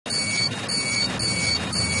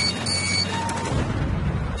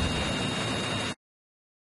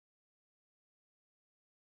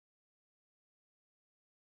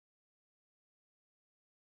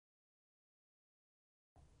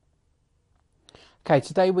Okay,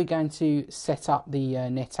 today we're going to set up the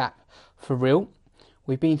Netapp for real.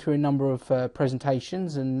 We've been through a number of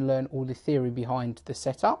presentations and learned all the theory behind the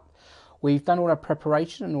setup. We've done all our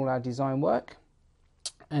preparation and all our design work,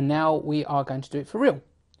 and now we are going to do it for real.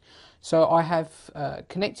 So I have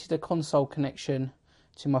connected a console connection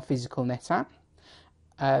to my physical Netapp,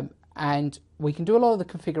 and we can do a lot of the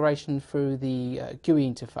configuration through the GUI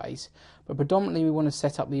interface, but predominantly we want to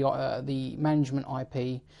set up the management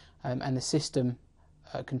IP and the system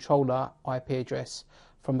controller IP address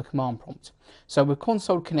from the command prompt. So we're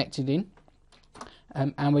console connected in,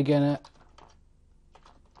 and we're going to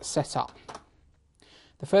set up.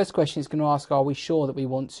 The first question is going to ask, are we sure that we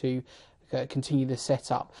want to continue the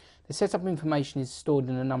setup? The setup information is stored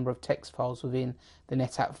in a number of text files within the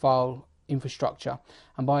Netapp file infrastructure,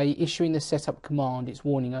 and by issuing the setup command it's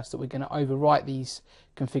warning us that we're going to overwrite these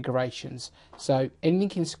configurations. So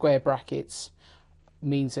anything in square brackets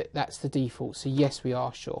means that that's the default, so yes, we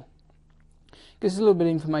are sure. Gives us a little bit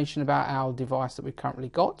of information about our device that we've currently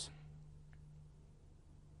got,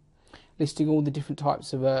 listing all the different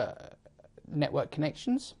types of network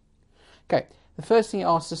connections. Okay, the first thing it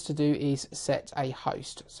asks us to do is set a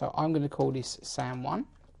host, so I'm going to call this SAN1.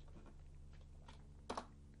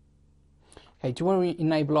 Okay, do you want to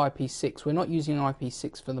enable IP6? We're not using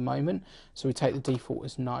IP6 for the moment, so we take the default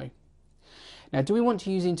as no. Now, do we want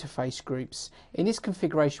to use interface groups? In this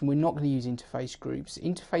configuration, we're not going to use interface groups.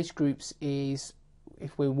 Interface groups is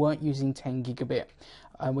if we weren't using 10 gigabit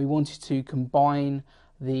and we wanted to combine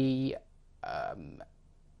the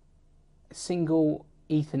single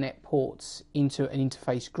Ethernet ports into an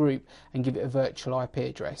interface group and give it a virtual IP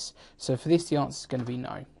address. So for this, the answer is going to be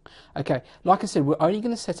no. Okay, like I said, we're only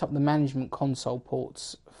going to set up the management console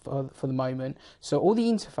ports for the moment. So all the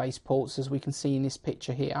interface ports, as we can see in this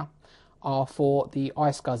picture here, are for the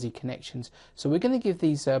Iscsi connections. So we're going to give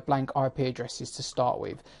these blank IP addresses to start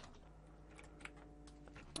with.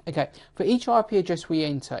 Okay, for each IP address we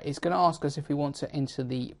enter, it's going to ask us if we want to enter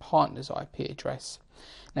the partner's IP address.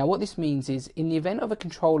 Now what this means is, in the event of a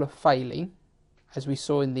controller failing, as we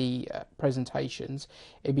saw in the presentations,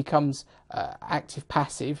 it becomes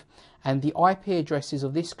active-passive, and the IP addresses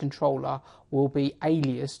of this controller will be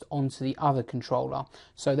aliased onto the other controller,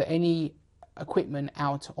 so that any equipment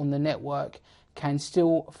out on the network can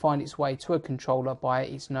still find its way to a controller by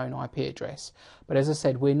its known IP address. But as I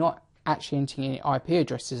said, we're not actually entering any IP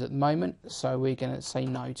addresses at the moment, so we're going to say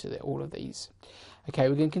no to all of these. Okay,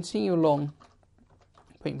 we're going to continue along,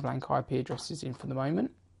 putting blank IP addresses in for the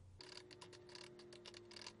moment.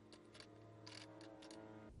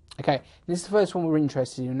 Okay, this is the first one we're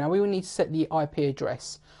interested in. Now we will need to set the IP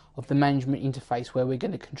address of the management interface where we're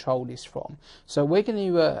going to control this from. So we're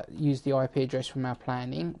going to use the IP address from our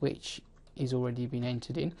planning, which is already been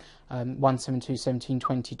entered in,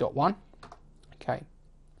 172.17.20.1. Okay,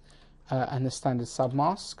 and the standard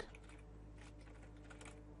submask.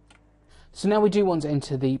 So now we do want to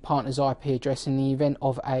enter the partner's IP address in the event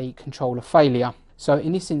of a controller failure. So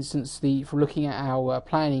in this instance, from looking at our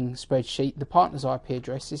planning spreadsheet, the partner's IP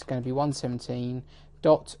address is going to be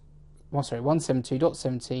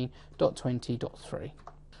 172.17.20.3.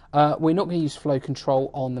 We're not going to use flow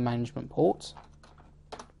control on the management port.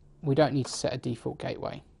 We don't need to set a default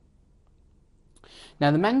gateway.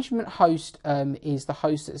 Now the management host is the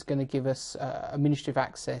host that's going to give us administrative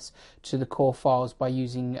access to the core files by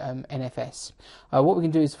using NFS. What we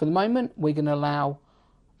can do is, for the moment, we're going to allow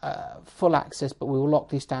full access, but we will lock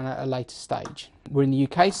this down at a later stage. We're in the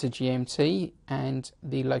UK, so GMT, and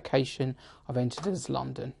the location I've entered as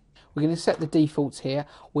London. We're going to set the defaults here.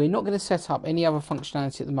 We're not going to set up any other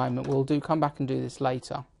functionality at the moment. We'll come back and do this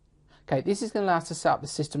later. Okay, this is going to allow us to set up the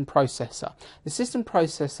system processor. The system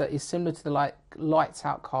processor is similar to the lights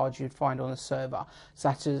out cards you'd find on a server,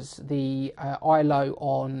 such as the ILO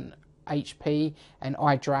on HP and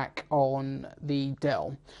iDRAC on the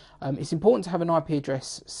Dell. It's important to have an IP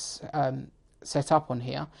address set up on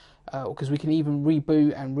here, because we can even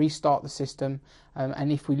reboot and restart the system,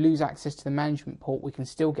 and if we lose access to the management port, we can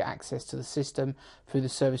still get access to the system through the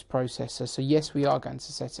service processor. So yes, we are going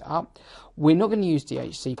to set it up. We're not going to use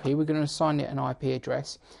DHCP, we're going to assign it an IP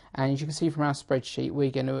address, and as you can see from our spreadsheet,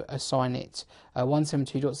 we're going to assign it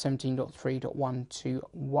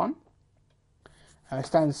 172.17.3.121.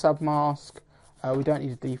 Standard submask, we don't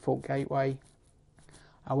need a default gateway.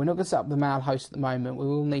 We're not going to set up the mail host at the moment. We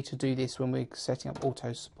will need to do this when we're setting up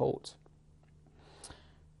auto support.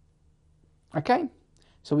 Okay,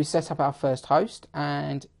 so we set up our first host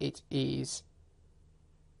and it is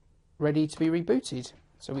ready to be rebooted.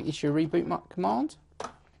 So we issue a reboot command.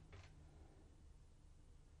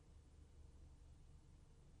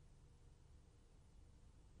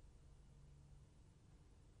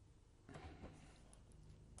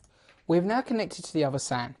 We've now connected to the other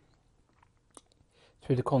SAN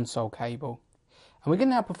through the console cable. And we're going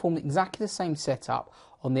to now perform exactly the same setup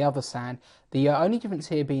on the other SAN. The only difference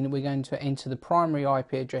here being that we're going to enter the primary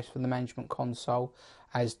IP address for the management console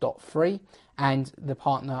as .3 and the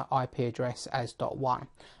partner IP address as .1.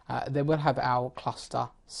 Then we'll have our cluster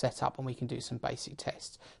set up and we can do some basic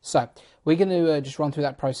tests. So we're going to just run through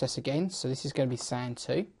that process again. So this is going to be SAN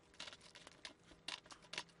 2.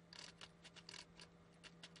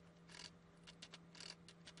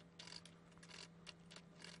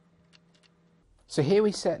 So here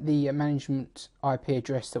we set the management IP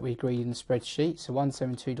address that we agreed in the spreadsheet, so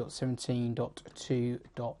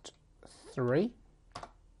 172.17.2.3.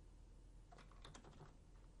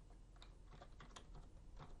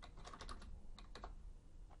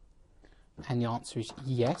 And the answer is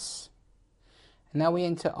yes. And now we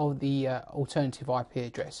enter the alternative IP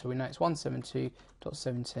address, so we know it's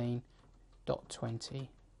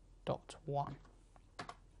 172.17.20.1.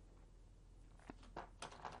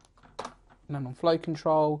 None on flow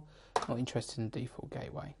control, not interested in the default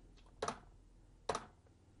gateway.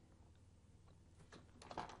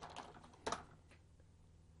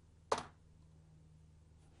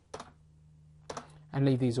 And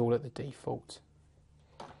leave these all at the default.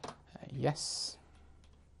 Yes.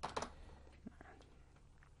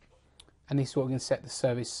 And this is what we're going to set the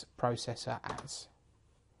service processor as.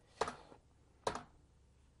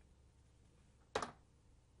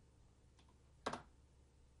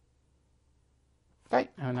 Okay,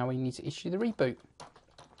 and now we need to issue the reboot.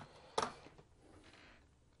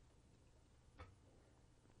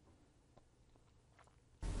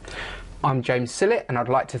 I'm James Sillett and I'd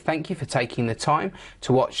like to thank you for taking the time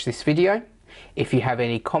to watch this video. If you have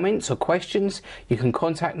any comments or questions, you can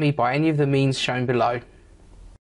contact me by any of the means shown below.